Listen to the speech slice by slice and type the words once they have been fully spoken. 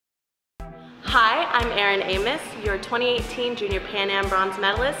Hi, I'm Erin Amos, your 2018 Junior Pan Am Bronze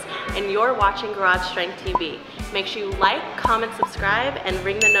Medalist, and you're watching Garage Strength TV. Make sure you like, comment, subscribe, and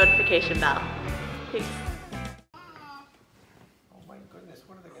ring the notification bell. Peace. Oh my goodness,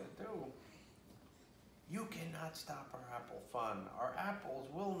 what are they going to do? You cannot stop our apple fun. Our apples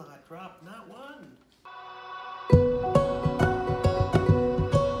will not drop, not one.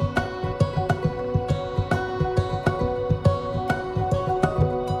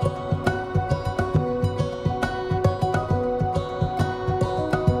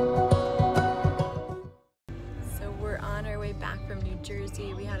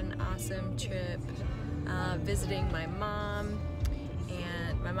 We had an awesome trip visiting my mom,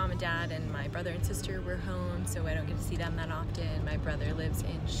 and my mom and dad and my brother and sister were home, so I don't get to see them that often. My brother lives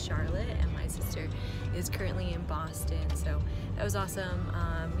in Charlotte and my sister is currently in Boston, so that was awesome.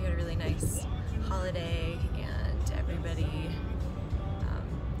 We had a really nice holiday and everybody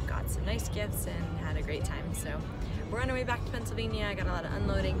got some nice gifts and had a great time. So we're on our way back to Pennsylvania. I got a lot of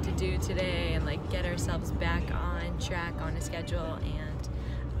unloading to do today and like get ourselves back on track, on a schedule, and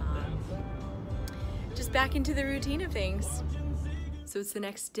just back into the routine of things. So it's the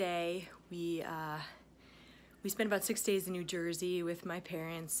next day. We spent about 6 days in New Jersey with my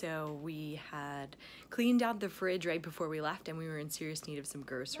parents, so we had cleaned out the fridge right before we left and we were in serious need of some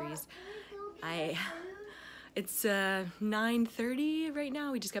groceries. It's 9:30 right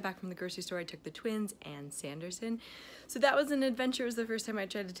now. We just got back from the grocery store. I took the twins and Sanderson. So that was an adventure. It was the first time I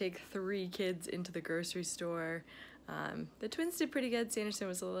tried to take 3 kids into the grocery store. The twins did pretty good. Sanderson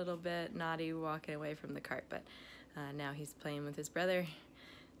was a little bit naughty walking away from the cart, but now he's playing with his brother.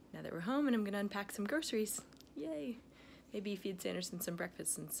 Now that we're home, and I'm gonna unpack some groceries. Yay. Maybe feed Sanderson some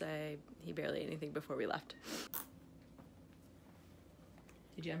breakfast since he barely ate anything before we left.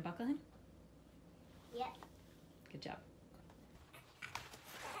 Did you unbuckle him? Yep. Good job.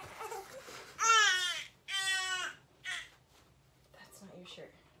 That's not your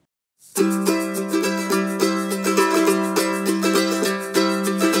shirt.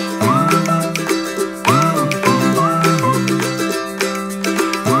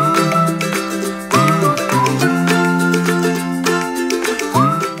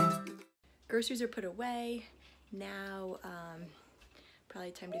 Groceries are put away. Now,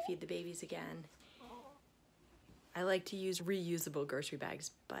 probably time to feed the babies again. I like to use reusable grocery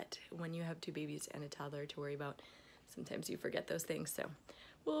bags, but when you have 2 babies and a toddler to worry about, sometimes you forget those things, so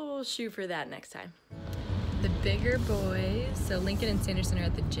we'll shoot for that next time. The bigger boys, so Lincoln and Sanderson are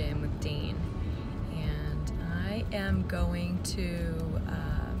at the gym with Dane, and I am going to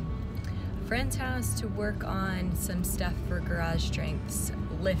a friend's house to work on some stuff for Garage Strength's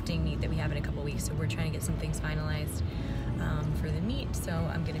lifting meet that we have in a couple weeks, so we're trying to get some things finalized for the meet. So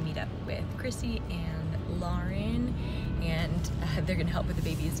I'm gonna meet up with Chrissy and Lauren, and they're gonna help with the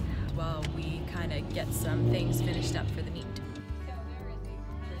babies while we kind of get some things finished up for the meet.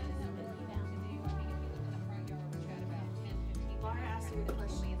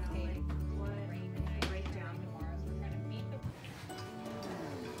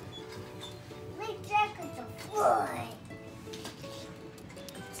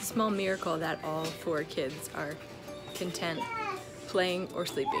 It's a small miracle that all 4 kids are content playing or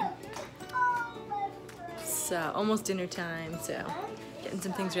sleeping. It's almost dinner time, so getting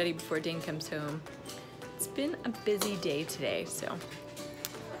some things ready before Dane comes home. It's been a busy day today, so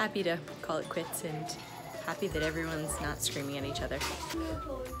happy to call it quits and happy that everyone's not screaming at each other.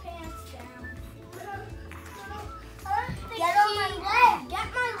 Get on my leg! Get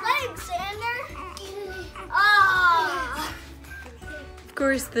my leg, Sander! Oh. Of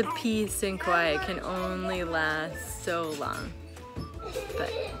course, the peace and quiet can only last so long,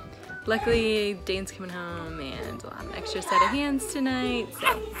 but luckily Dane's coming home and we'll have an extra set of hands tonight,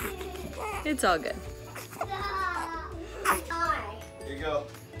 so it's all good. Here you go.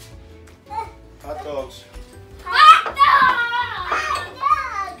 Hot dogs.